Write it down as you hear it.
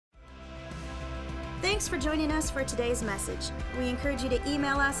Thanks for joining us for today's message. We encourage you to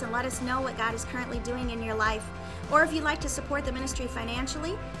email us and let us know what God is currently doing in your life. Or if you'd like to support the ministry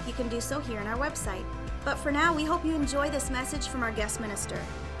financially, you can do so here on our website. But for now, we hope you enjoy this message from our guest minister.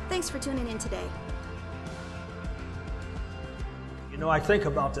 Thanks for tuning in today. You know, I think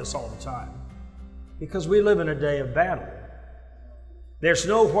about this all the time because we live in a day of battle. There's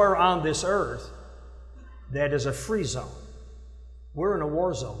nowhere on this earth that is a free zone. We're in a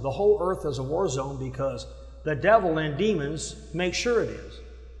war zone. The whole earth is a war zone because the devil and demons make sure it is.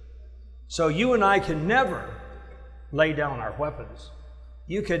 So you and I can never lay down our weapons.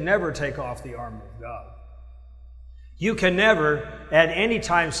 You can never take off the armor of God. You can never at any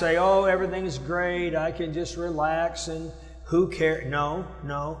time say, oh, everything's great, I can just relax and who cares?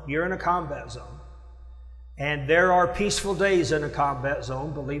 No, you're in a combat zone. And there are peaceful days in a combat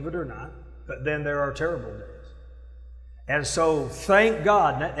zone, believe it or not, but then there are terrible days. And so thank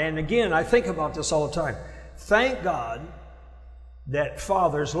God, and again, I think about this all the time. Thank God that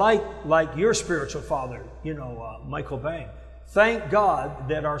fathers like your spiritual father, Michael Bang. Thank God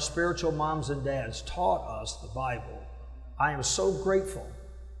that our spiritual moms and dads taught us the Bible. I am so grateful.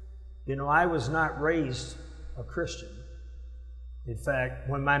 I was not raised a Christian. In fact,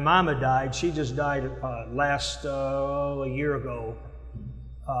 when my mama died, she just died a year ago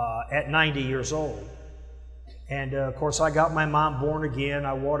at 90 years old. And of course, I got my mom born again.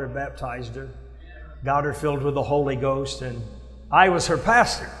 I water baptized her, got her filled with the Holy Ghost, and I was her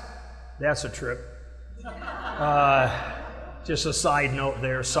pastor. That's a trip. Just a side note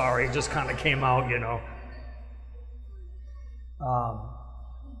there. Sorry, it just kind of came out,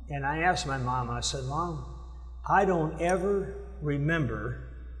 And I asked my mom, I said, Mom, I don't ever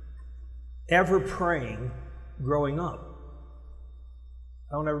remember ever praying growing up.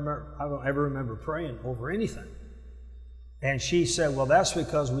 I don't ever remember praying over anything. And she said, well, that's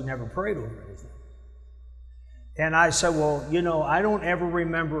because we never prayed over anything. And I said, well, I don't ever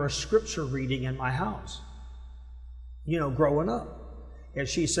remember a scripture reading in my house, growing up. And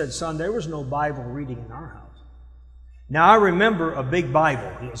she said, son, there was no Bible reading in our house. Now, I remember a big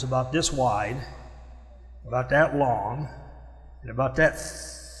Bible. It was about this wide, about that long, and about that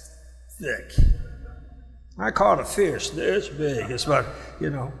thick. I caught a fish this big. It's about,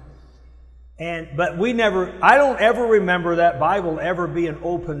 But I don't ever remember that Bible ever being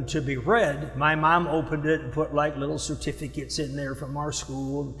open to be read. My mom opened it and put like little certificates in there from our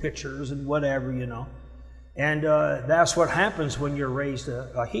school and pictures and whatever, And that's what happens when you're raised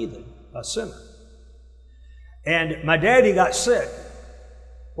a heathen, a sinner. And my daddy got sick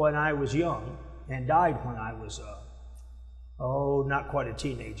when I was young and died when I was, not quite a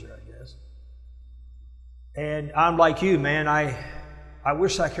teenager, I guess. And I'm like you, man, I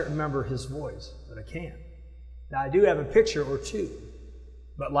wish I could remember his voice, but I can't. Now, I do have a picture or two,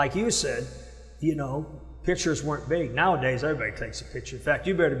 but like you said, pictures weren't big. Nowadays, everybody takes a picture. In fact,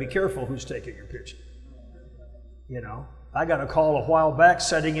 you better be careful who's taking your picture. I got a call a while back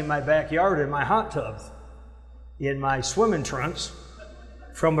sitting in my backyard in my hot tub, in my swimming trunks,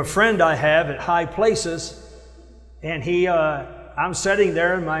 from a friend I have at High Places, and I'm sitting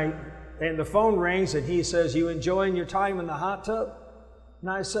there and the phone rings and he says, you enjoying your time in the hot tub? And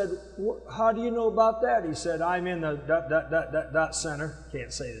I said, how do you know about that? He said, I'm in the center.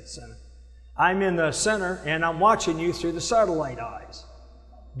 Can't say that center. I'm in the center and I'm watching you through the satellite eyes.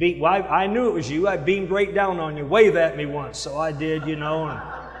 I knew it was you. I beamed right down on you. Wave at me once. So I did, and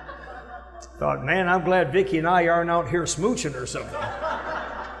thought, man, I'm glad Vicki and I aren't out here smooching or something.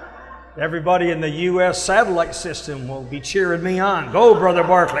 Everybody in the U.S. satellite system will be cheering me on. Go, Brother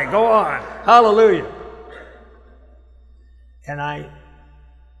Barkley, go on. Hallelujah. And I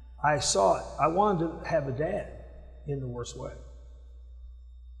saw it. I wanted to have a dad in the worst way.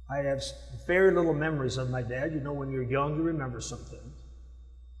 I have very little memories of my dad. When you're young, you remember some things.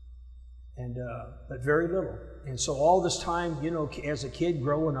 But very little. And so all this time, as a kid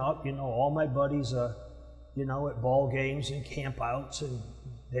growing up, all my buddies, at ball games and campouts, and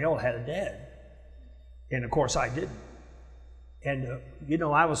they all had a dad. And of course I didn't. And,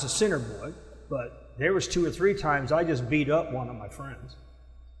 I was a sinner boy, but there was 2 or 3 times I just beat up one of my friends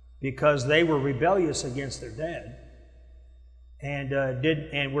because they were rebellious against their dad.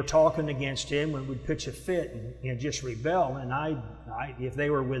 And we're talking against him when we'd pitch a fit and just rebel. And I, if they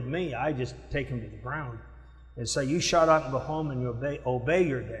were with me, I'd just take them to the ground and say, you shut up and go home and you obey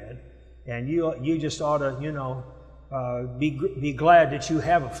your dad. And you just ought to, be glad that you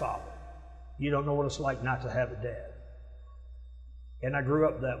have a father. You don't know what it's like not to have a dad. And I grew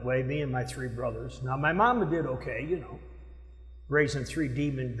up that way, me and my 3 brothers. Now, my mama did okay, raising 3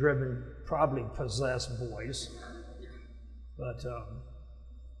 demon-driven, probably possessed boys. But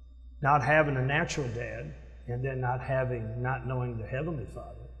not having a natural dad, and then not knowing the Heavenly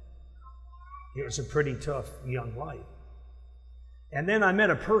Father. It was a pretty tough young life. And then I met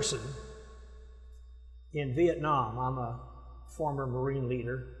a person in Vietnam. I'm a former Marine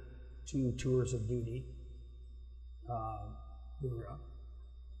leader, 2 tours of duty.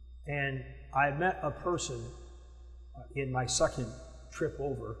 And I met a person in my second trip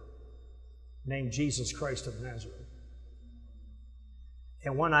over named Jesus Christ of Nazareth.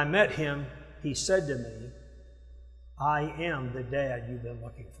 And when I met him, he said to me, I am the dad you've been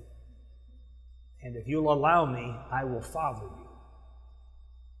looking for. And if you'll allow me, I will father you.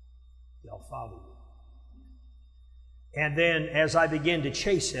 I'll father you. And then as I began to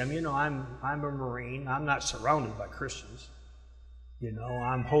chase him, I'm a Marine. I'm not surrounded by Christians.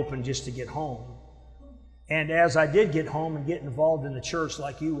 I'm hoping just to get home. And as I did get home and get involved in the church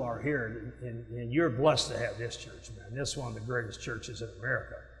like you are here, and you're blessed to have this church, man. This is one of the greatest churches in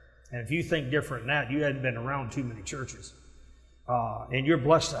America. And if you think different than that, you hadn't been around too many churches. And you're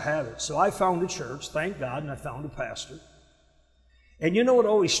blessed to have it. So I found a church, thank God, and I found a pastor. And you know what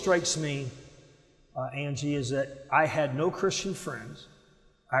always strikes me, Angie, is that I had no Christian friends.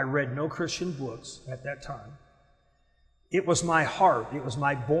 I read no Christian books at that time. It was my heart, it was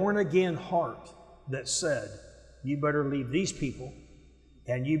my born-again heart that said, you better leave these people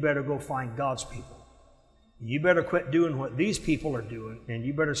and you better go find God's people. You better quit doing what these people are doing and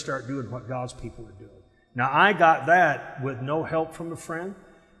you better start doing what God's people are doing. Now, I got that with no help from a friend,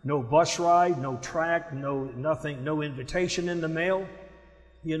 no bus ride, no tract, no nothing, no invitation in the mail.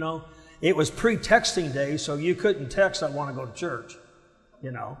 It was pre-texting day, so you couldn't text, I want to go to church.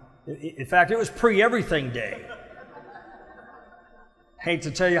 In fact, it was pre-everything day. Hate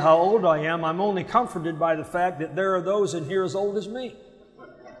to tell you how old I am. I'm only comforted by the fact that there are those in here as old as me.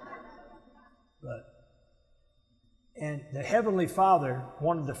 And the Heavenly Father,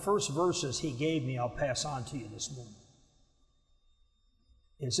 one of the first verses He gave me, I'll pass on to you this morning.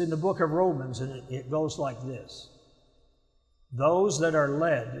 It's in the book of Romans, and it goes like this. Those that are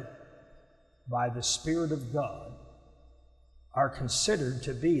led by the Spirit of God are considered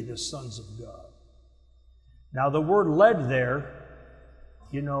to be the sons of God. Now, the word led there,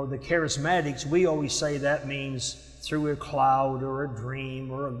 the charismatics, we always say that means through a cloud or a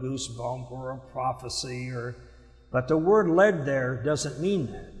dream or a goosebump or a prophecy, but the word led there doesn't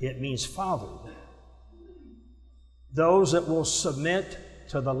mean that. It means fathered. Those that will submit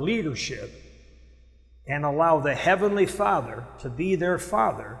to the leadership and allow the Heavenly Father to be their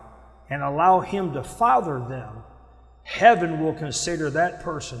Father and allow Him to father them, heaven will consider that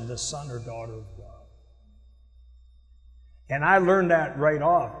person the son or daughter of God. And I learned that right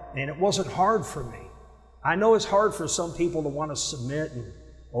off, and it wasn't hard for me. I know it's hard for some people to want to submit and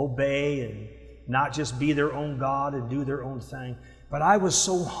obey and not just be their own God and do their own thing. But I was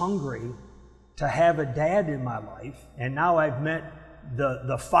so hungry to have a dad in my life, and now I've met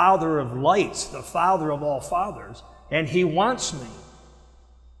the Father of lights, the Father of all fathers, and He wants me.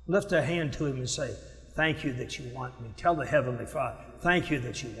 Lift a hand to Him and say, thank you that you want me. Tell the Heavenly Father, thank you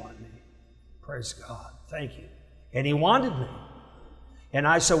that you want me. Praise God. Thank you. And He wanted me. And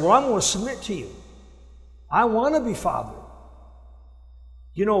I said, well, I'm going to submit to you. I want to be fathered.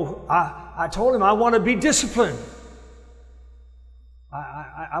 I told Him I want to be disciplined.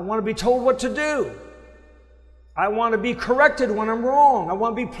 I want to be told what to do. I want to be corrected when I'm wrong. I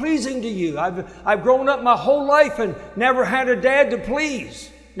want to be pleasing to you. I've grown up my whole life and never had a dad to please.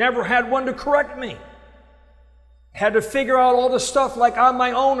 Never had one to correct me. Had to figure out all the stuff like on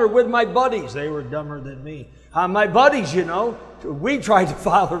my own or with my buddies. They were dumber than me. My buddies, we tried to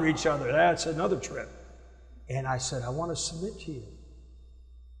father each other. That's another trip. And I said, I want to submit to you.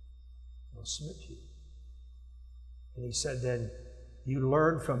 I want to submit to you. And He said, then you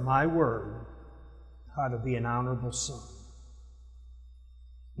learn from my word how to be an honorable son.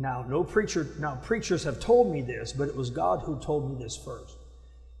 Now, preachers have told me this, but it was God who told me this first.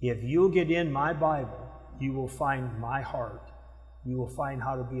 If you'll get in my Bible, you will find my heart. You will find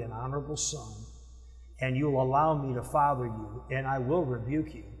how to be an honorable son. And you'll allow me to father you. And I will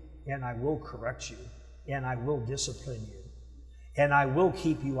rebuke you. And I will correct you. And I will discipline you. And I will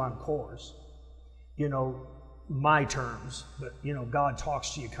keep you on course. My terms. But, God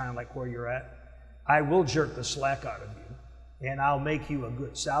talks to you kind of like where you're at. I will jerk the slack out of you. And I'll make you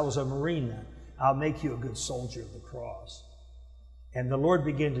I was a Marine then. I'll make you a good soldier of the cross. And the Lord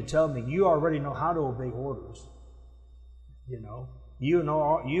began to tell me, you already know how to obey orders.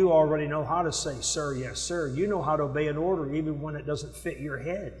 You already know how to say, sir, yes, sir. You know how to obey an order even when it doesn't fit your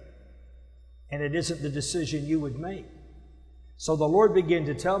head. And it isn't the decision you would make. So the Lord began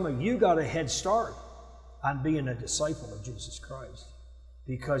to tell me, you got a head start on being a disciple of Jesus Christ.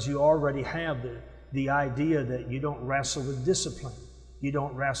 because you already have the idea that you don't wrestle with discipline. You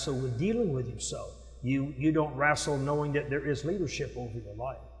don't wrestle with dealing with yourself. You don't wrestle knowing that there is leadership over your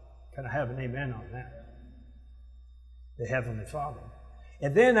life. Can I have an amen on that? The Heavenly Father.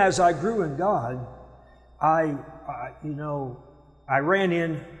 And then as I grew in God, I ran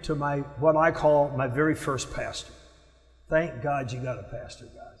into what I call my very first pastor. Thank God you got a pastor,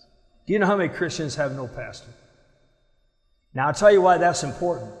 guys. Do you know how many Christians have no pastor? Now, I'll tell you why that's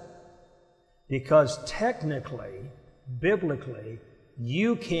important. Because technically, biblically,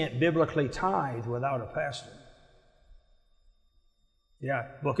 you can't biblically tithe without a pastor. Yeah,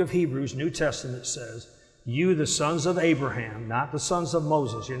 Book of Hebrews, New Testament says, you, the sons of Abraham, not the sons of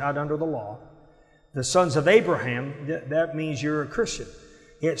Moses, you're not under the law. The sons of Abraham, that means you're a Christian.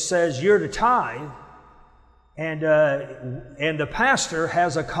 It says you're to tithe, and the pastor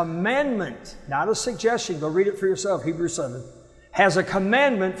has a commandment, not a suggestion, go read it for yourself, Hebrews 7, has a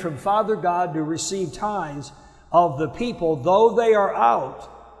commandment from Father God to receive tithes of the people, though they are out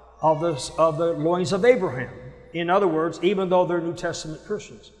of the loins of Abraham. In other words, even though they're New Testament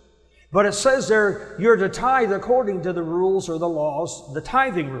Christians. But it says there, you're to tithe according to the rules or the laws, the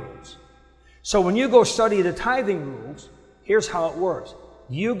tithing rules. So when you go study the tithing rules, here's how it works.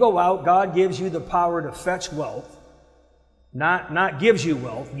 You go out, God gives you the power to fetch wealth. Not gives you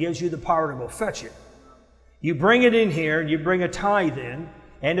wealth, gives you the power to go fetch it. You bring it in here, and you bring a tithe in,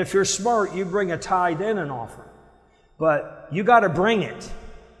 and if you're smart, you bring a tithe in and offering. But you got to bring it.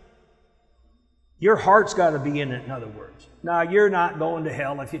 Your heart's got to be in it, in other words. Now, you're not going to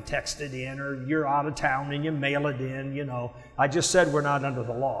hell if you text it in or you're out of town and you mail it in, you know. I just said we're not under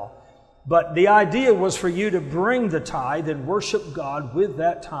the law. But the idea was for you to bring the tithe and worship God with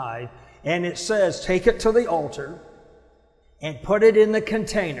that tithe. And it says, take it to the altar and put it in the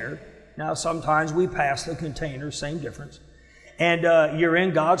container. Now, sometimes we pass the container, same difference. And you're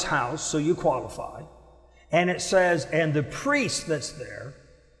in God's house, so you qualify. And it says, and the priest that's there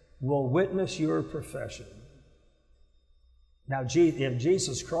will witness your profession. Now, if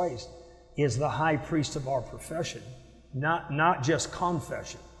Jesus Christ is the high priest of our profession, not just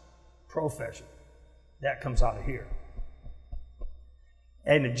confession, profession, that comes out of here.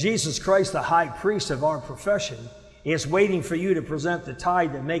 And if Jesus Christ, the high priest of our profession, is waiting for you to present the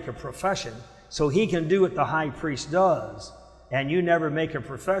tithe and make a profession so he can do what the high priest does, and you never make a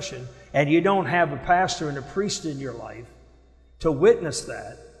profession, and you don't have a pastor and a priest in your life to witness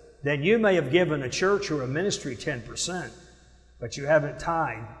that, then you may have given a church or a ministry 10%, but you haven't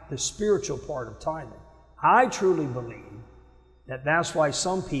tithed the spiritual part of tithing. I truly believe that that's why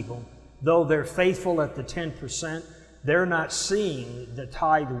some people, though they're faithful at the 10%, they're not seeing the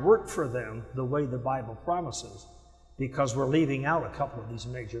tithe work for them the way the Bible promises, because we're leaving out a couple of these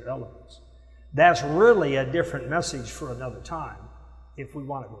major elements. That's really a different message for another time if we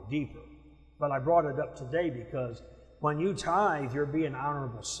want to go deeper. But I brought it up today because when you tithe, you're being an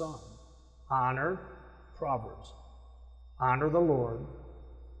honorable son. Honor, Proverbs. Honor the Lord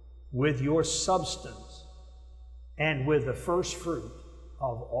with your substance and with the first fruit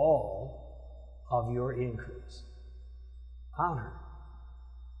of all of your increase. Honor.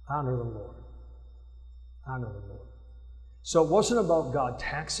 Honor the Lord. Honor the Lord. So it wasn't about God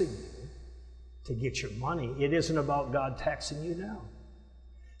taxing you to get your money. It isn't about God taxing you now.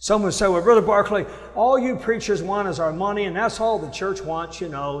 Someone said, well, Brother Barclay, all you preachers want is our money, and that's all the church wants, you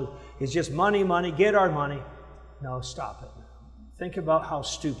know, is just money, money, get our money. No, stop it now. Think about how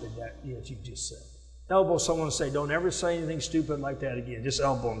stupid that is you just said. Elbow someone and say, don't ever say anything stupid like that again. Just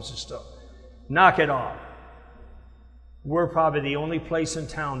elbow them and stuff. Knock it off. We're probably the only place in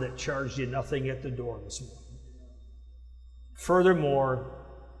town that charged you nothing at the door this morning. Furthermore,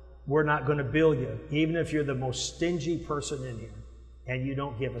 we're not going to bill you, even if you're the most stingy person in here and you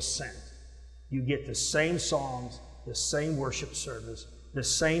don't give a cent. You get the same songs, the same worship service, the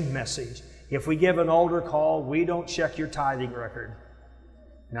same message. If we give an altar call, we don't check your tithing record.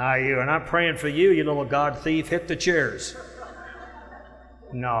 Now, and I'm praying for you, you little God thief, hit the chairs.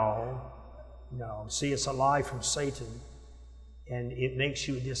 No. See, it's a lie from Satan, and it makes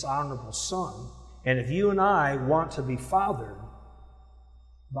you a dishonorable son. And if you and I want to be fathered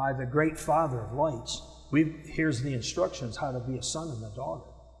by the great Father of lights, here's the instructions how to be a son and a daughter.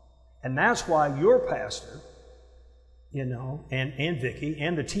 And that's why your pastor, you know, and Vicki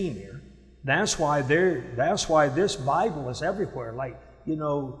and the team here, that's why this Bible is everywhere. Like, you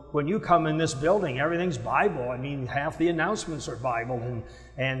know, when you come in this building, everything's Bible. I mean, half the announcements are Bible,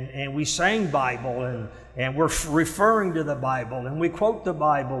 and we sang Bible, and we're referring to the Bible, and we quote the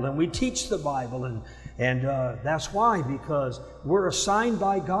Bible, and we teach the Bible, and that's why, because we're assigned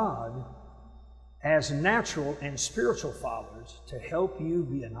by God as natural and spiritual fathers to help you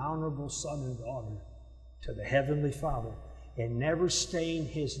be an honorable son and daughter to the Heavenly Father and never stain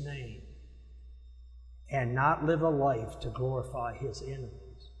His name and not live a life to glorify His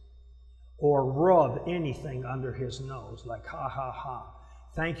enemies or rub anything under His nose like, ha, ha, ha.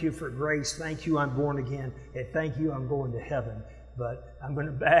 Thank you for grace. Thank you I'm born again. And thank you I'm going to heaven. But I'm going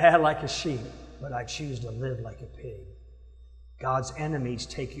to baa like a sheep, but I choose to live like a pig. God's enemies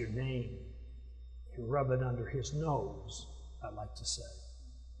take your name and rub it under His nose, I like to say.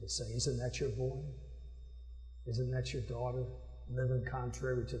 They say, isn't that your boy? Isn't that your daughter? Living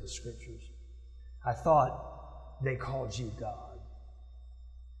contrary to the Scriptures. I thought they called you God.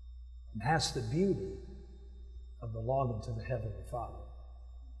 And that's the beauty of belonging to the Heavenly Father.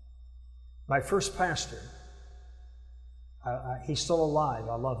 My first pastor, he's still alive.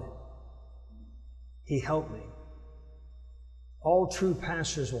 I love him. He helped me. All true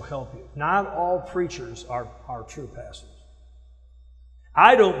pastors will help you. Not all preachers are true pastors.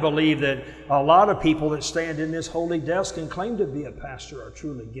 I don't believe that a lot of people that stand in this holy desk and claim to be a pastor are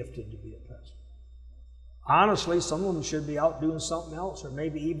truly gifted to be a pastor. Honestly, some of them should be out doing something else, or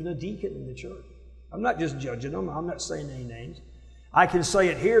maybe even a deacon in the church. I'm not just judging them. I'm not saying any names. I can say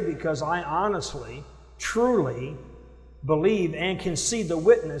it here because I honestly, truly believe and can see the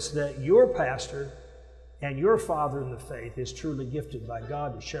witness that your pastor and your father in the faith is truly gifted by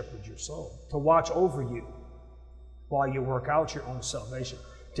God to shepherd your soul, to watch over you while you work out your own salvation,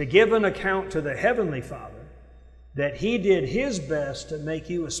 to give an account to the Heavenly Father that He did His best to make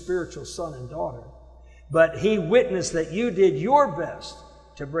you a spiritual son and daughter, but He witnessed that you did your best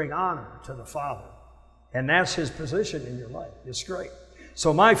to bring honor to the Father. And that's His position in your life. It's great.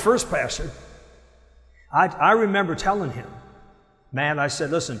 So my first pastor, I remember telling him, man, I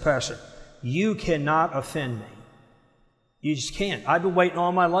said, listen, Pastor, you cannot offend me. You just can't. I've been waiting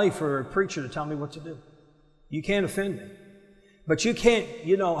all my life for a preacher to tell me what to do. You can't offend me. But you can't,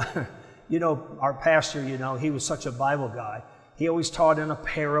 our pastor, he was such a Bible guy. He always taught in a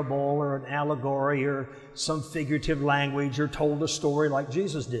parable or an allegory or some figurative language or told a story like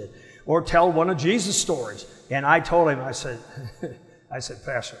Jesus did or tell one of Jesus' stories. And I told him, I said,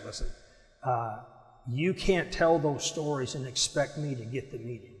 Pastor, listen, you can't tell those stories and expect me to get the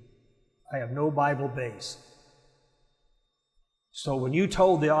meaning. I have no Bible base. So when you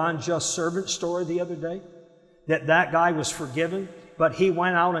told the unjust servant story the other day, that guy was forgiven, but he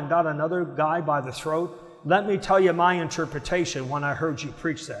went out and got another guy by the throat, let me tell you my interpretation when I heard you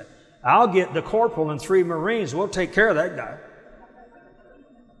preach that. I'll get the corporal and 3 Marines. We'll take care of that guy.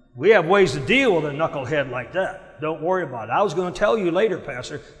 We have ways to deal with a knucklehead like that. Don't worry about it. I was going to tell you later,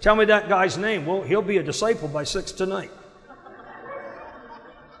 Pastor. Tell me that guy's name. Well, he'll be a disciple by 6 tonight.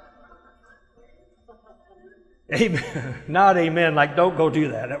 Amen. Not amen, like don't go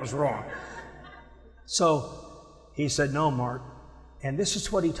do that. That was wrong. So he said, no, Mark. And this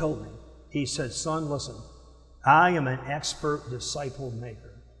is what he told me. He said, son, listen, I am an expert disciple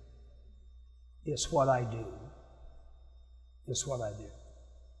maker. It's what I do. It's what I do.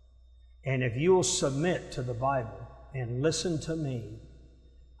 And if you will submit to the Bible and listen to me,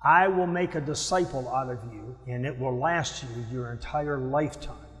 I will make a disciple out of you, and it will last you your entire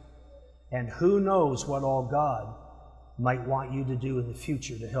lifetime. And who knows what all God might want you to do in the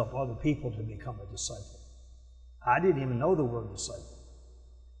future to help other people to become a disciple. I didn't even know the word disciple.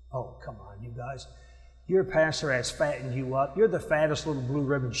 Oh, come on, you guys. Your pastor has fattened you up. You're the fattest little blue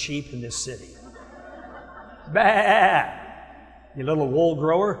ribbon sheep in this city. Bah! You little wool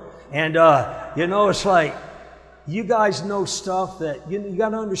grower. And, it's like, you guys know stuff that, you got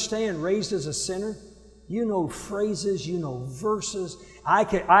to understand, raised as a sinner, you know phrases, you know verses. I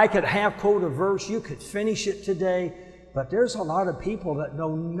could half quote a verse, you could finish it today, but there's a lot of people that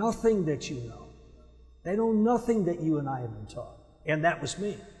know nothing that you know. They know nothing that you and I have been taught. And that was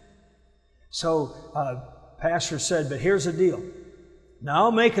me. So, pastor said, but here's the deal. Now,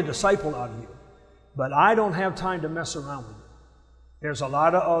 I'll make a disciple out of you, but I don't have time to mess around with you. There's a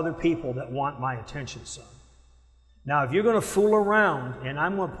lot of other people that want my attention, son. Now, if you're going to fool around and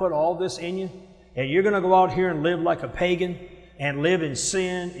I'm going to put all this in you, and you're going to go out here and live like a pagan and live in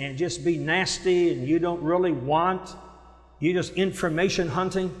sin and just be nasty and you don't really want, you're just information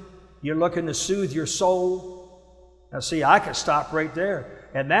hunting, you're looking to soothe your soul. Now, see, I could stop right there.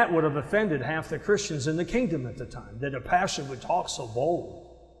 And that would have offended half the Christians in the kingdom at the time, that a pastor would talk so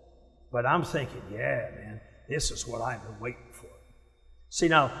bold. But I'm thinking, yeah, man, this is what I've been waiting for. See,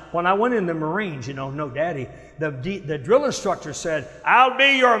 now, when I went in the Marines, no daddy, the drill instructor said, I'll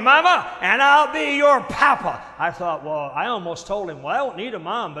be your mama and I'll be your papa. I thought, well, I almost told him, well, I don't need a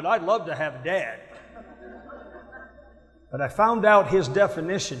mom, but I'd love to have a dad. But I found out his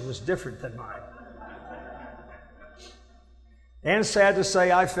definition was different than mine. And sad to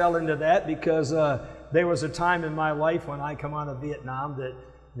say, I fell into that because there was a time in my life when I come out of Vietnam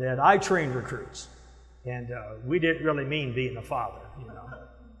that I trained recruits. And we didn't really mean being a father, you know.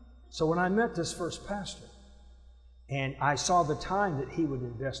 So when I met this first pastor, and I saw the time that he would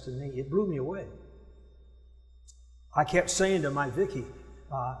invest in me, it blew me away. I kept saying to my Vicky,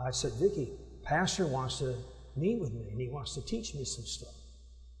 I said, Vicky, pastor wants to meet with me, and he wants to teach me some stuff.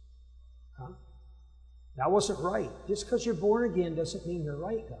 Huh? That wasn't right. Just because you're born again doesn't mean you're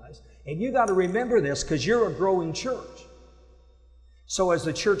right, guys. And you got to remember this because you're a growing church. So as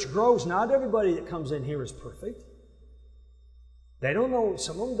the church grows, not everybody that comes in here is perfect. They don't know,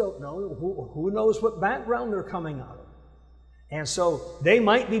 some of them don't know. Who knows what background they're coming out of? And so they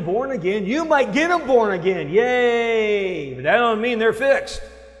might be born again. You might get them born again. Yay! But that don't mean they're fixed.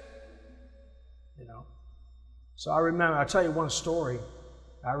 You know? So I remember, I'll tell you one story.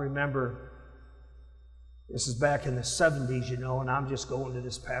 I remember, this is back in the 70s, you know, and I'm just going to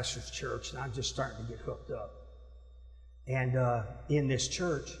this pastor's church, and I'm just starting to get hooked up. And in this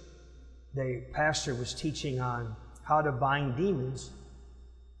church, the pastor was teaching on how to bind demons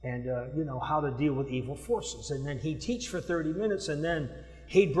and, you know, how to deal with evil forces. And then he'd teach for 30 minutes, and then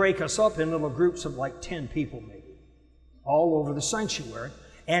he'd break us up in little groups of like 10 people maybe, all over the sanctuary.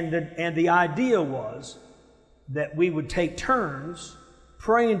 And the idea was that we would take turns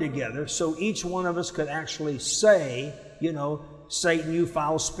praying together so each one of us could actually say, you know, Satan, you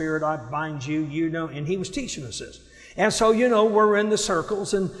foul spirit, I bind you, you know, and he was teaching us this. And so, you know, we're in the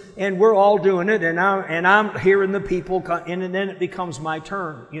circles and we're all doing it, and I'm hearing the people, and then it becomes my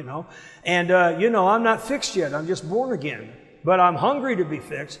turn, you know. And, you know, I'm not fixed yet. I'm just born again. But I'm hungry to be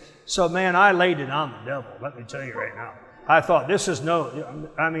fixed. So, man, I laid it on the devil, let me tell you right now. I thought, listen,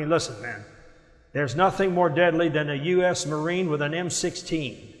 man. There's nothing more deadly than a U.S. Marine with an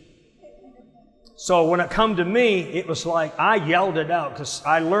M16. So when it come to me, it was like I yelled it out, because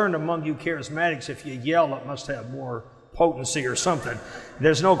I learned among you charismatics, if you yell, it must have more potency or something.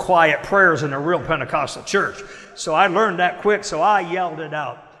 There's no quiet prayers in a real Pentecostal church. So I learned that quick, so I yelled it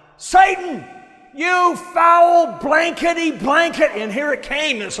out. Satan, you foul blankety blanket. And here it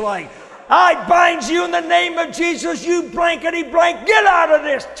came. It's like, I bind you in the name of Jesus, you blankety blank. Get out of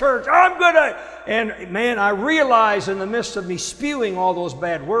this church. I'm going to... And man, I realized in the midst of me spewing all those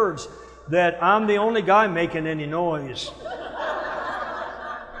bad words that I'm the only guy making any noise.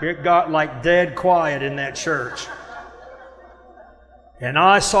 It got like dead quiet in that church. And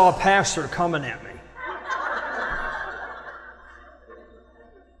I saw a pastor coming at me.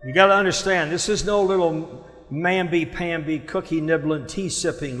 You got to understand, this is no little mamby-pamby, cookie-nibbling,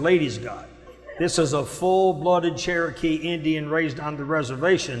 tea-sipping ladies' guy. This is a full-blooded Cherokee Indian raised on the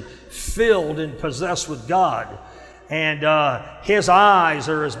reservation, filled and possessed with God. And his eyes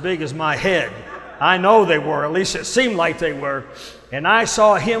are as big as my head. I know they were, at least it seemed like they were. And I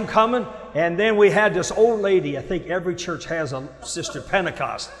saw him coming, and then we had this old lady. I think every church has a Sister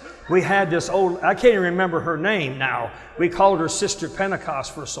Pentecost. We had this old, I can't even remember her name now. We called her Sister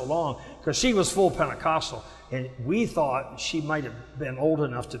Pentecost for so long, because she was full Pentecostal. And we thought she might have been old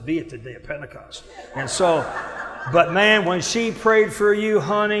enough to be at the day of Pentecost. And so, but man, when she prayed for you,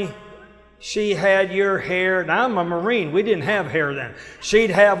 honey, she had your hair. Now, I'm a Marine. We didn't have hair then. She'd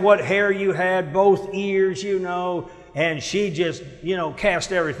have what hair you had, both ears, you know, and she just, you know,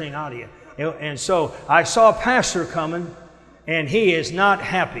 cast everything out of you. And so I saw a pastor coming, and he is not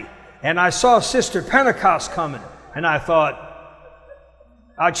happy. And I saw Sister Pentecost coming, and I thought,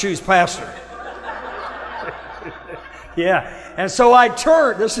 I'd choose pastor. Yeah, and so I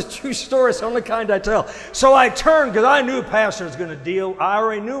turned. This is a true story. It's the only kind I tell. So I turned because I knew pastor was going to deal. I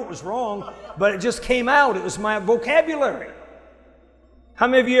already knew it was wrong, but it just came out. It was my vocabulary. How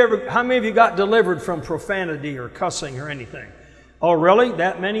many of you got delivered from profanity or cussing or anything? Oh, really?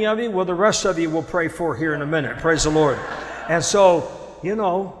 That many of you? Well, the rest of you we'll pray for here in a minute. Praise the Lord. And so, you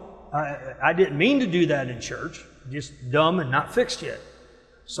know, I didn't mean to do that in church. Just dumb and not fixed yet.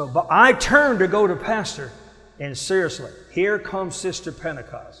 So, but I turned to go to pastor. And seriously, here comes Sister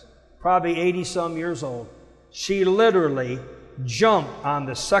Pentecost, probably 80-some years old. She literally jumped on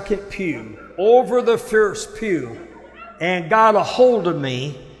the second pew, over the first pew, and got a hold of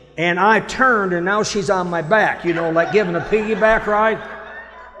me, and I turned, and now she's on my back, you know, like giving a piggyback ride.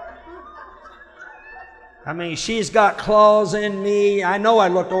 I mean, she's got claws in me. I know I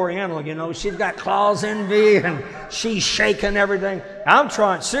looked oriental, you know. She's got claws in me, and she's shaking everything. I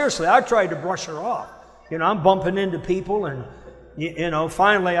tried to brush her off. You know, I'm bumping into people, and, you know,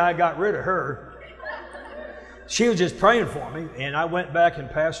 finally I got rid of her. She was just praying for me, and I went back in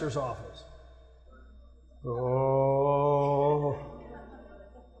pastor's office. Oh.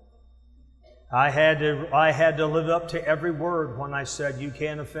 I had to live up to every word when I said, you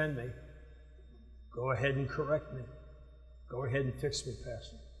can't offend me. Go ahead and correct me. Go ahead and fix me,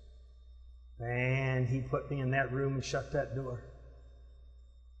 Pastor. And he put me in that room and shut that door.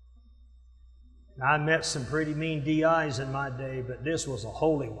 I met some pretty mean DIs in my day, but this was a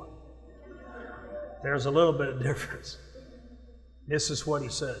holy one. There's a little bit of difference. This is what he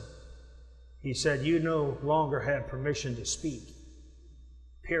said. He said, you no longer have permission to speak,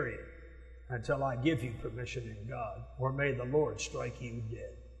 period, until I give you permission in God, or may the Lord strike you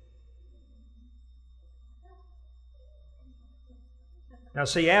dead. Now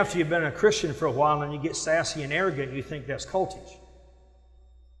see, after you've been a Christian for a while and you get sassy and arrogant, you think that's cultish.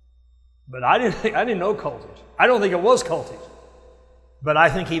 But I didn't know cultish. I don't think it was cultish. But I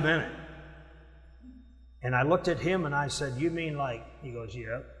think he meant it. And I looked at him and I said, you mean like, he goes,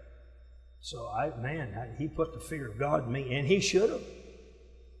 yeah. So he put the fear of God in me, and he should have.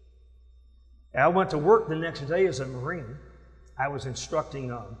 I went to work the next day as a Marine. I was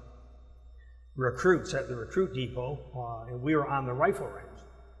instructing recruits at the recruit depot, and we were on the rifle range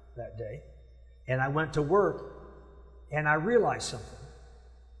that day. And I went to work, and I realized something.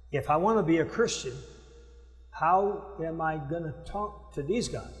 If I want to be a Christian, how am I going to talk to these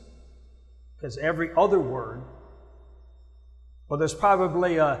guys? Because every other word, well, there's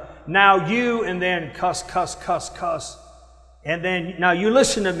probably now you, and then cuss, cuss, cuss, cuss. And then, now you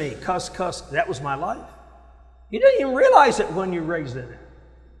listen to me, cuss, cuss. That was my life. You didn't even realize it when you raised in it.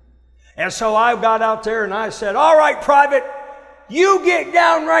 And so I got out there and I said, all right, Private, you get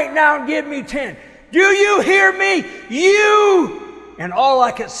down right now and give me 10. Do you hear me? You! And all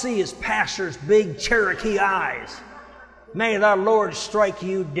I could see is Pastor's big Cherokee eyes. May the Lord strike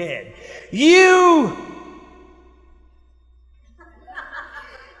you dead. You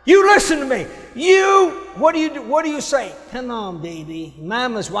listen to me. What do you say? Come on, baby.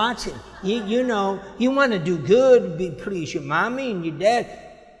 Mama's watching. You know, you want to do good, be please your mommy and your dad.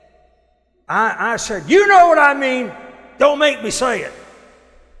 I said, you know what I mean. Don't make me say it.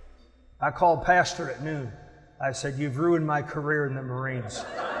 I called Pastor at noon. I said, you've ruined my career in the Marines.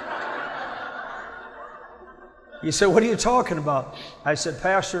 He said, what are you talking about? I said,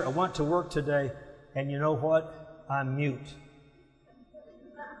 Pastor, I went to work today, and you know what? I'm mute.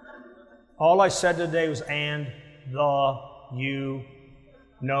 All I said today was, and, the, you,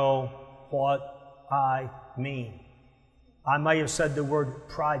 know what I mean. I may have said the word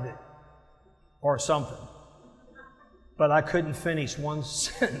private or something, but I couldn't finish one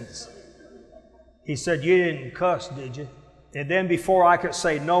sentence. He said, you didn't cuss, did you? And then before I could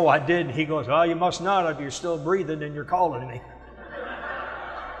say, no, I didn't, he goes, oh, you must not if you're still breathing and you're calling me.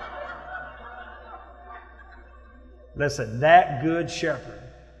 Listen, that good shepherd,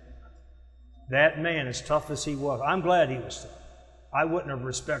 that man, as tough as he was, I'm glad he was tough. I wouldn't have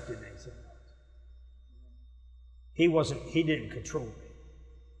respected anything else. He didn't control me.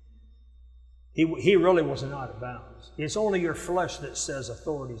 He really wasn't out of bounds. It's only your flesh that says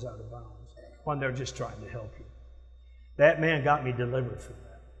authority's out of bounds when they're just trying to help you. That man got me delivered from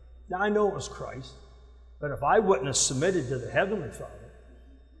that. Now, I know it was Christ, but if I wouldn't have submitted to the Heavenly Father,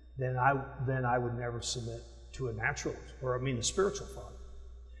 then I would never submit to a natural, the spiritual Father.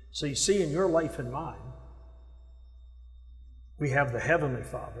 So you see, in your life and mine, we have the Heavenly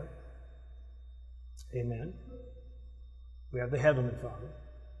Father. Amen. We have the Heavenly Father.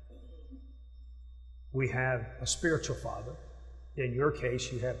 We have a spiritual Father. In your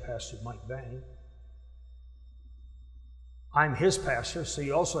case, you have Pastor Mike Bang. I'm his pastor, so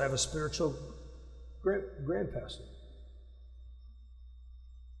you also have a spiritual grandpastor.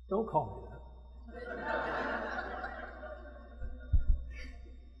 Don't call me that.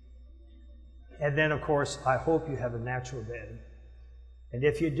 And then, of course, I hope you have a natural dad. And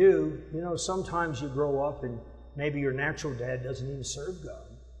if you do, sometimes you grow up and maybe your natural dad doesn't even serve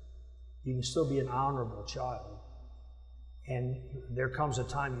God. You can still be an honorable child. And there comes a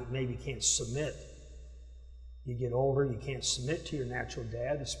time you maybe can't submit. You get older, you can't submit to your natural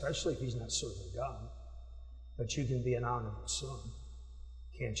dad, especially if he's not serving God. But you can be an honorable son,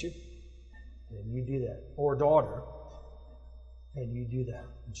 can't you? And you do that. Or daughter, and you do that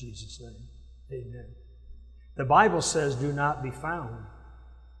in Jesus' name. Amen. The Bible says, do not be found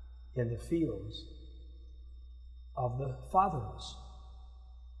in the fields of the fatherless.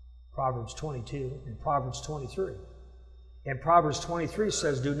 Proverbs 22 and Proverbs 23. And Proverbs 23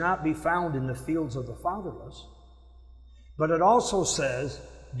 says, do not be found in the fields of the fatherless. But it also says,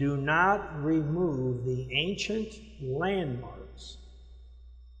 do not remove the ancient landmarks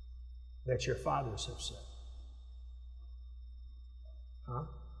that your fathers have set. Huh?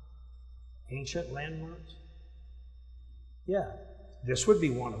 Ancient landmarks? Yeah, this would be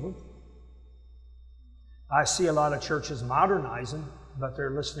one of them. I see a lot of churches modernizing, but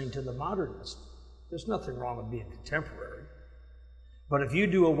they're listening to the modernists. There's nothing wrong with being contemporary. But if you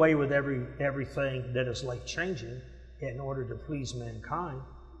do away with everything that is life-changing in order to please mankind,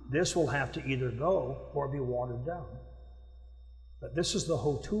 this will have to either go or be watered down. But this is the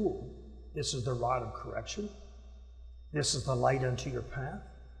whole tool. This is the rod of correction. This is the light unto your path.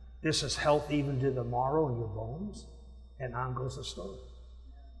 This is health even to the marrow and your bones. And on goes the story.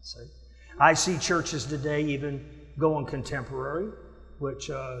 See? I see churches today even going contemporary, which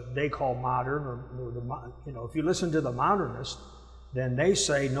they call modern, or if you listen to the modernists, then they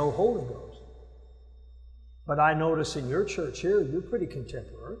say no Holy Ghost. But I notice in your church here, you're pretty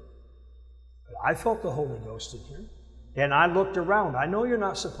contemporary. But I felt the Holy Ghost in here. And I looked around. I know you're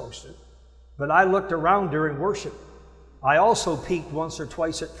not supposed to, but I looked around during worship. I also peeked once or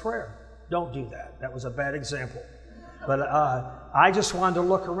twice at prayer. Don't do that. That was a bad example. But I just wanted to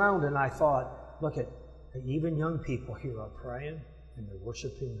look around, and I thought, look at, even young people here are praying and they're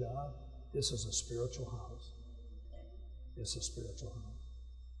worshiping God. This is a spiritual house. It's a spiritual house.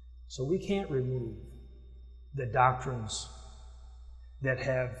 So we can't remove the doctrines that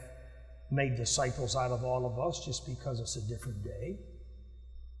have made disciples out of all of us just because it's a different day.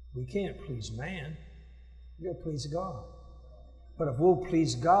 We can't please man. We'll please God. But if we'll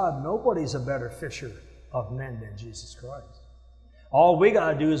please God, nobody's a better fisher of men than Jesus Christ. All we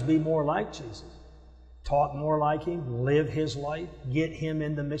got to do is be more like Jesus. Talk more like Him, live His life, get Him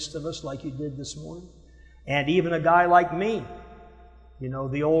in the midst of us like you did this morning. And even a guy like me,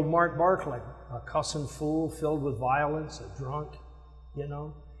 the old Mark Barclay, a cussing fool filled with violence, a drunk,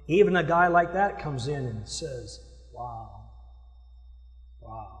 even a guy like that comes in and says, wow,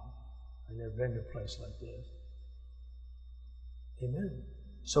 I've never been to a place like this. Amen.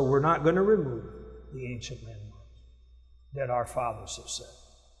 So we're not going to remove the ancient landmarks that our fathers have set.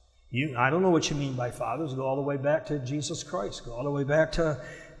 I don't know what you mean by fathers. Go all the way back to Jesus Christ. Go all the way back to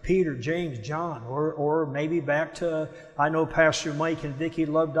Peter, James, John, or maybe back to, I know Pastor Mike and Vicki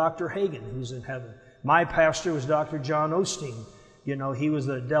loved Dr. Hagen, who's in heaven. My pastor was Dr. John Osteen. He was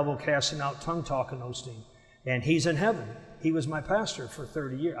the devil casting out tongue-talking Osteen. And he's in heaven. He was my pastor for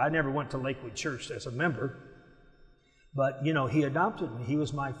 30 years. I never went to Lakewood Church as a member. But, he adopted me. He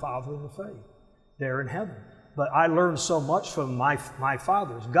was my father in the faith there in heaven. But I learned so much from my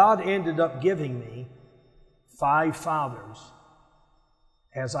fathers. God ended up giving me 5 fathers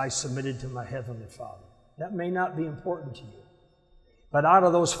as I submitted to my Heavenly Father. That may not be important to you. But out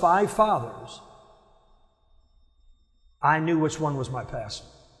of those 5 fathers, I knew which one was my pastor.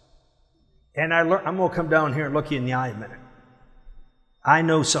 And I'm going to come down here and look you in the eye a minute. I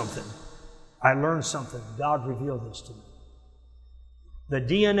know something. I learned something. God revealed this to me. The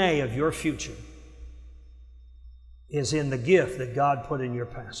DNA of your future is in the gift that God put in your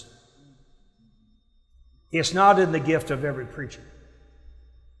pastor. It's not in the gift of every preacher.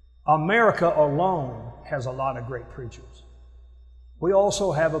 America alone has a lot of great preachers. We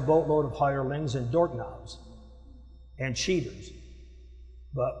also have a boatload of hirelings and doorknobs and cheaters.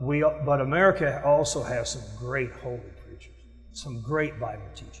 But America also has some great holy preachers, some great Bible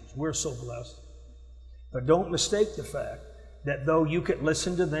teachers. We're so blessed. But don't mistake the fact that though you could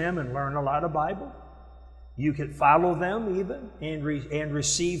listen to them and learn a lot of Bible, you could follow them even and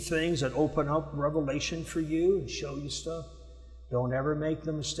receive things that open up revelation for you and show you stuff. Don't ever make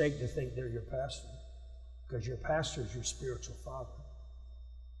the mistake to think they're your pastor, because your pastor is your spiritual father.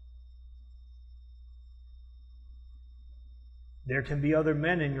 There can be other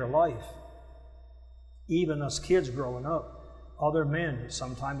men in your life, even us kids growing up, other men.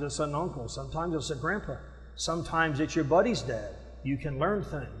 Sometimes it's an uncle, sometimes it's a grandpa, sometimes it's your buddy's dad. You can learn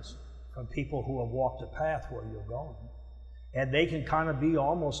things from people who have walked a path where you're going. And they can kind of be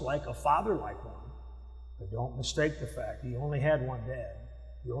almost like a father-like one. But don't mistake the fact you only had one dad.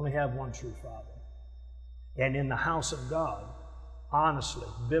 You only have one true father. And in the house of God, honestly,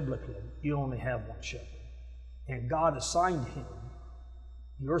 biblically, you only have one shepherd. And God assigned him,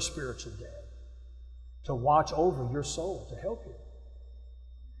 your spiritual dad, to watch over your soul, to help you.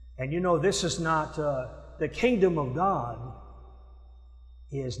 And this is not, the kingdom of God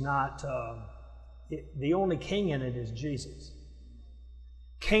is not, the only king in it is Jesus.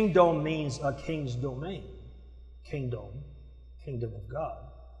 Kingdom means a king's domain. Kingdom of God.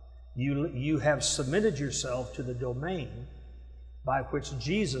 You have submitted yourself to the domain by which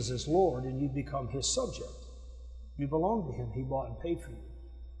Jesus is Lord, and you become His subject. You belong to Him. He bought and paid for you,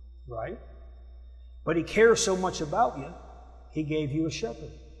 right? But He cares so much about you, He gave you a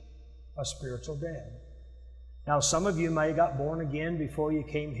shepherd, a spiritual dad. Now, some of you may have got born again before you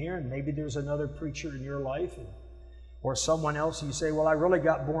came here, and maybe there's another preacher in your life, or someone else, and you say, well, I really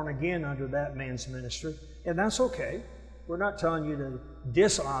got born again under that man's ministry. and that's okay. We're not telling you to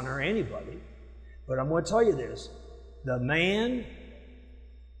dishonor anybody, but I'm going to tell you this. The man,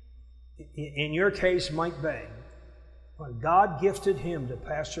 in your case, Mike Bang, when God gifted him to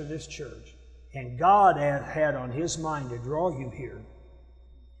pastor this church, and God had on his mind to draw you here,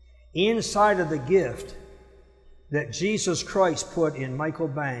 inside of the gift that Jesus Christ put in Michael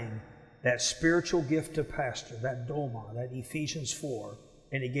Bang, that spiritual gift to pastor, that Doma, that Ephesians 4,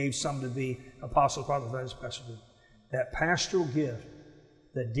 and he gave some to be apostle, prophet, pastor. That pastoral gift,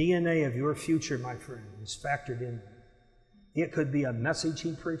 the DNA of your future, my friend, is factored in there. It could be a message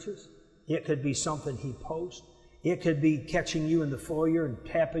he preaches. It could be something he posts. It could be catching you in the foyer and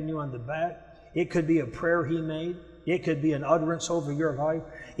tapping you on the back. It could be a prayer he made. It could be an utterance over your life.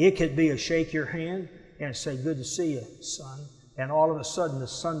 It could be a shake your hand and say, good to see you, son. And all of a sudden the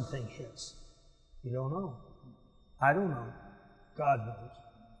son thing hits. You don't know. I don't know. God knows.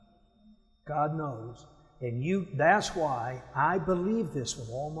 God knows. And that's why I believe this with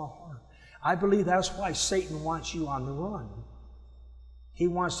all my heart. I believe that's why Satan wants you on the run. He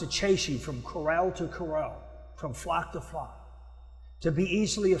wants to chase you from corral to corral, from flock to flock, to be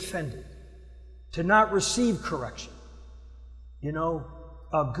easily offended, to not receive correction. You know,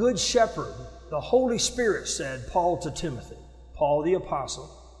 a good shepherd, the Holy Spirit said, Paul to Timothy, Paul the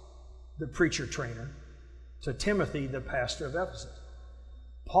apostle, the preacher trainer, to Timothy, the pastor of Ephesus.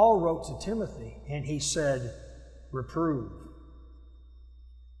 Paul wrote to Timothy and he said, reprove,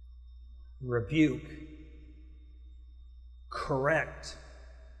 rebuke, correct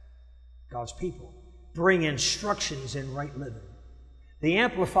God's people, bring instructions in right living. The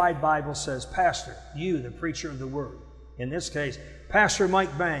Amplified Bible says, Pastor, you, the preacher of the Word. In this case, Pastor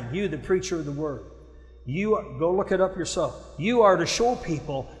Mike Bang, you, the preacher of the Word. You, go look it up yourself. You are to show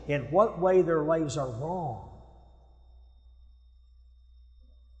people in what way their lives are wrong,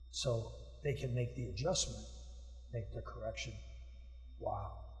 so they can make the adjustment, make the correction.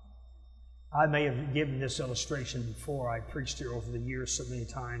 Wow. I may have given this illustration before. I preached here over the years so many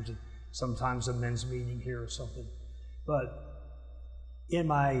times, and sometimes a men's meeting here or something. But in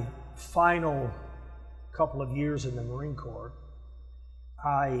my final couple of years in the Marine Corps,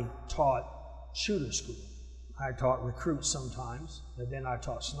 I taught shooter school. I taught recruits sometimes, and then I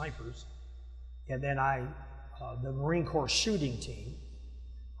taught snipers. And then the Marine Corps shooting team,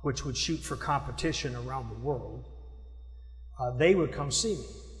 which would shoot for competition around the world, they would come see me.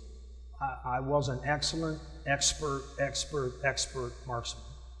 I was an excellent, expert marksman,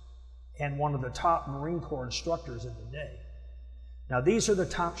 and one of the top Marine Corps instructors in the day. Now, these are the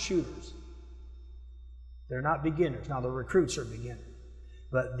top shooters. They're not beginners. Now, the recruits are beginners.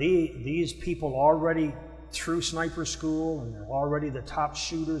 But these people already through sniper school, and they're already the top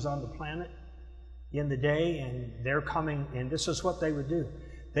shooters on the planet in the day, and they're coming, and this is what they would do.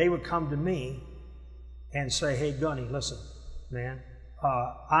 They would come to me and say, hey, Gunny, listen, man,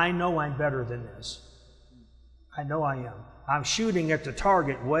 I know I'm better than this. I know I am. I'm shooting at the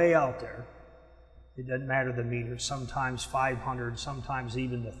target way out there. It doesn't matter the meters, sometimes 500, sometimes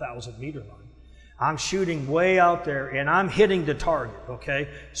even the 1,000-meter line. I'm shooting way out there, and I'm hitting the target, okay?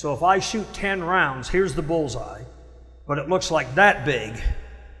 So if I shoot 10 rounds, here's the bullseye, but it looks like that big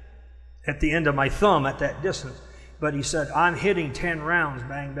at the end of my thumb at that distance. But he said, I'm hitting 10 rounds,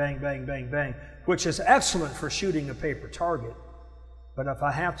 bang, bang, bang, bang, bang, which is excellent for shooting a paper target. But if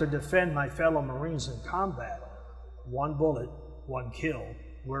I have to defend my fellow Marines in combat, one bullet, one kill,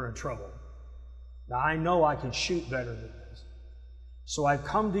 we're in trouble. Now, I know I can shoot better than this. So I've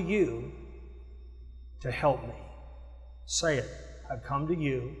come to you to help me. Say it. I've come to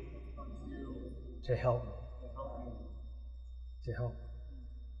you to help me. To help me.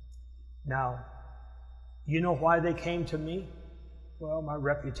 Now, you know why they came to me? Well, my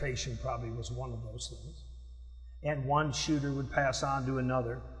reputation probably was one of those things. And one shooter would pass on to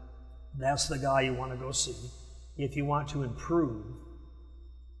another. That's the guy you want to go see if you want to improve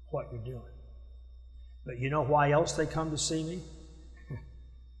what you're doing. But you know why else they come to see me?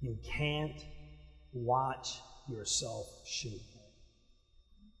 You can't watch yourself shoot.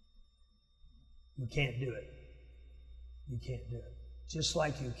 You can't do it. You can't do it. Just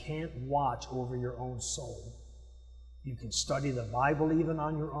like you can't watch over your own soul. You can study the Bible even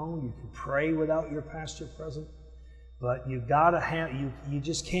on your own. You can pray without your pastor present. But you gotta have, you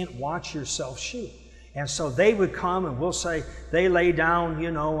just can't watch yourself shoot. And so they would come, and we'll say they lay down,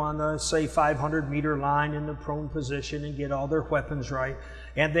 you know, on the, say, 500-meter line in the prone position and get all their weapons right.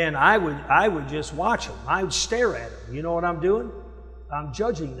 And then I would just watch them. I would stare at them. You know what I'm doing? I'm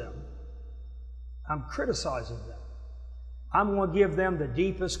judging them. I'm criticizing them. I'm going to give them the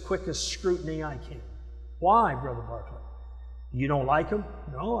deepest, quickest scrutiny I can. Why, Brother Barclay? You don't like them?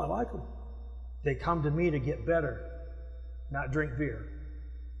 No, I like them. They come to me to get better, not drink beer.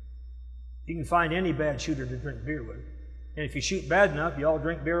 You can find any bad shooter to drink beer with. And if you shoot bad enough, you all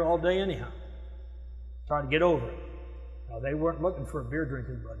drink beer all day anyhow. Try to get over it. Now, they weren't looking for a beer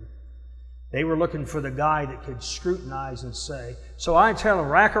drinking buddy. They were looking for the guy that could scrutinize and say. So I tell them,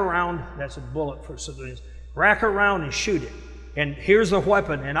 rack around. That's a bullet for civilians. Rack around and shoot it. And here's the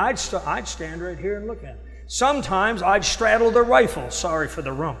weapon. And I'd stand right here and look at it. Sometimes I'd straddle the rifle. Sorry for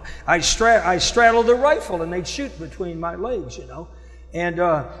the rump. I'd straddle the rifle and they'd shoot between my legs, you know.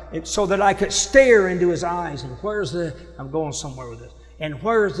 And so that I could stare into his eyes. And I'm going somewhere with this. And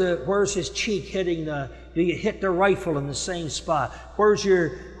where's his cheek hitting do you hit the rifle in the same spot? Where's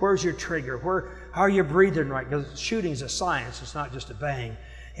your trigger? How are you breathing right? Because shooting's a science. It's not just a bang.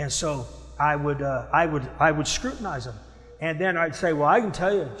 And so I would scrutinize him. And then I'd say, well, I can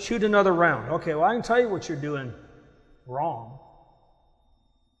tell you, shoot another round. Okay, well, I can tell you what you're doing wrong.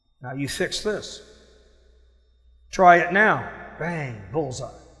 Now you fix this. Try it now. Bang, bullseye.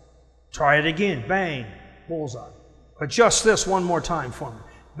 Try it again. Bang, bullseye. Adjust this one more time for me.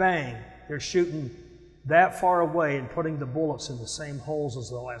 Bang. They're shooting that far away and putting the bullets in the same holes as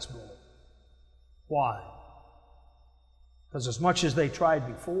the last bullet. Why? Because as much as they tried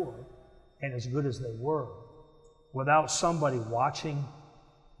before, and as good as they were, without somebody watching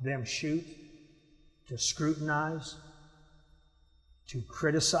them shoot, to scrutinize, to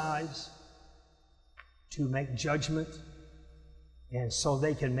criticize, to make judgment, and so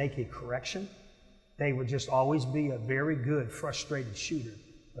they can make a correction, they would just always be a very good, frustrated shooter,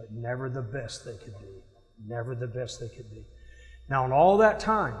 but never the best they could be. Never the best they could be. Now, in all that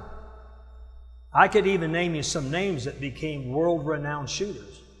time, I could even name you some names that became world-renowned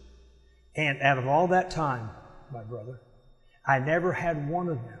shooters. And out of all that time, my brother, I never had one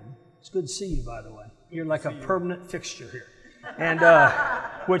of them. It's good to see you, by the way. You're like a permanent fixture here. And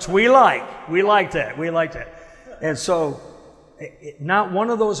which we like. We like that. We like that. And so, not one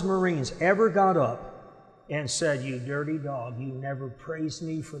of those Marines ever got up and said, "You dirty dog, you never praised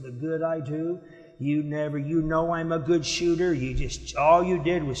me for the good I do. You know I'm a good shooter. All you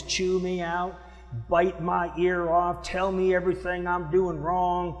did was chew me out, bite my ear off, tell me everything I'm doing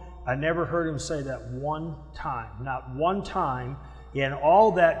wrong." I never heard him say that one time. Not one time in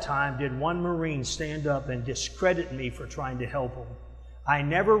all that time did one Marine stand up and discredit me for trying to help him. I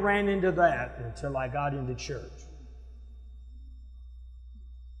never ran into that until I got into church.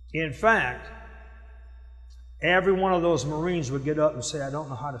 In fact, every one of those Marines would get up and say, "I don't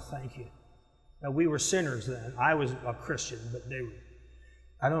know how to thank you." Now, we were sinners then. I was a Christian, but they were.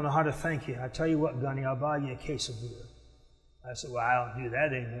 "I don't know how to thank you. I tell you what, Gunny, I'll buy you a case of beer." I said, "Well, I don't do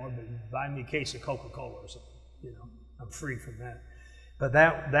that anymore, but buy me a case of Coca-Cola or something. You know, I'm free from that." But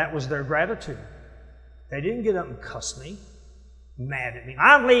that was their gratitude. They didn't get up and cuss me, mad at me.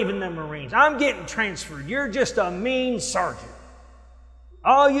 "I'm leaving the Marines. I'm getting transferred. You're just a mean sergeant.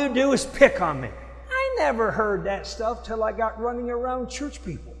 All you do is pick on me." I never heard that stuff till I got running around church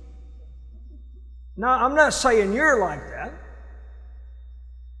people. Now, I'm not saying you're like that.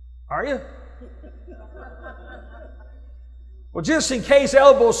 Are you? Well, just in case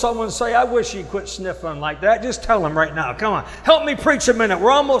elbow someone say, "I wish you'd quit sniffling like that," just tell them right now. Come on, help me preach a minute.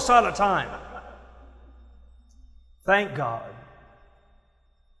 We're almost out of time. Thank God.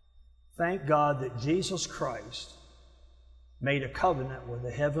 Thank God that Jesus Christ made a covenant with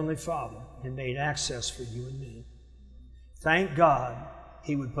the Heavenly Father and made access for you and me. Thank God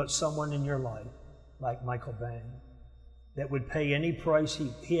He would put someone in your life like Michael Bang that would pay any price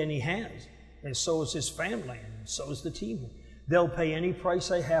he has, and so is his family, and so is the team. They'll pay any price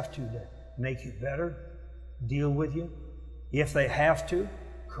they have to make you better, deal with you. If they have to,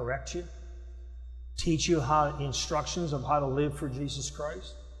 correct you, teach you instructions of how to live for Jesus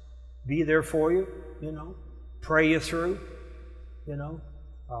Christ, be there for you, pray you through.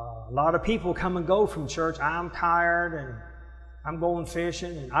 A lot of people come and go from church. "I'm tired and I'm going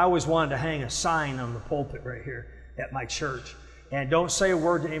fishing." And I always wanted to hang a sign on the pulpit right here at my church. And don't say a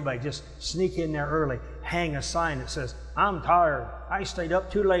word to anybody. Just sneak in there early. Hang a sign that says, "I'm tired. I stayed up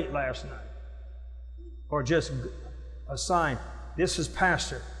too late last night." Or just a sign, "This is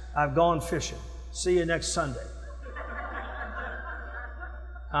Pastor. I've gone fishing. See you next Sunday."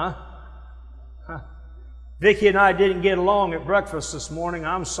 Huh? Vicki and I didn't get along at breakfast this morning.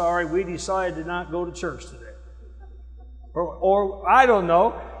 I'm sorry. We decided to not go to church today. Or I don't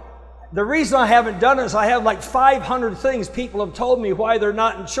know. The reason I haven't done it is I have like 500 things people have told me why they're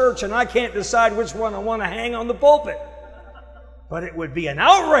not in church, and I can't decide which one I want to hang on the pulpit. But it would be an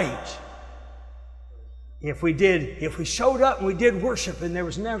outrage if we showed up and we did worship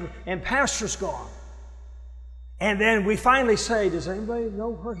and Pastor's gone. And then we finally say, "Does anybody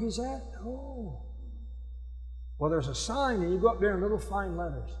know where he's at?" oh. Well, there's a sign, and you go up there in little fine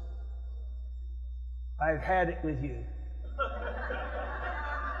letters. I've had it with you.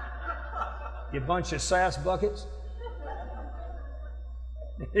 You bunch of sass buckets.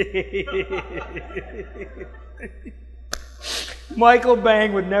 Michael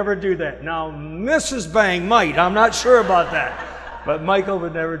Bang would never do that. Now, Mrs. Bang might. I'm not sure about that. But Michael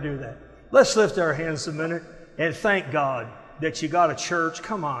would never do that. Let's lift our hands a minute and thank God that you got a church.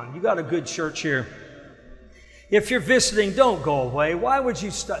 Come on, you got a good church here. If you're visiting, don't go away. Why would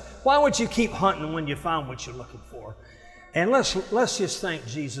you keep hunting when you found what you're looking for? And let's just thank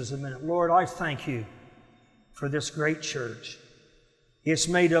Jesus a minute. Lord, I thank you for this great church. It's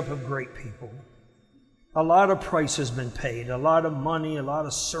made up of great people. A lot of price has been paid, a lot of money, a lot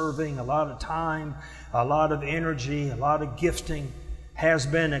of serving, a lot of time, a lot of energy, a lot of gifting has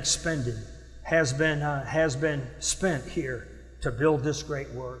been expended, has been spent here to build this great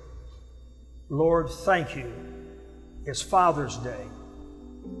work. Lord, thank you. It's Father's Day.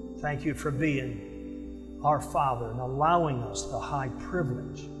 Thank you for being our Father and allowing us the high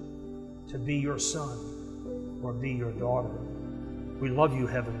privilege to be your son or be your daughter. We love you,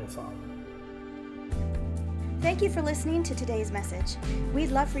 Heavenly Father. Thank you for listening to today's message.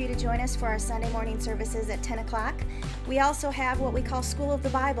 We'd love for you to join us for our Sunday morning services at 10 o'clock. We also have what we call School of the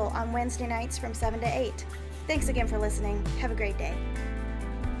Bible on Wednesday nights from 7 to 8. Thanks again for listening. Have a great day.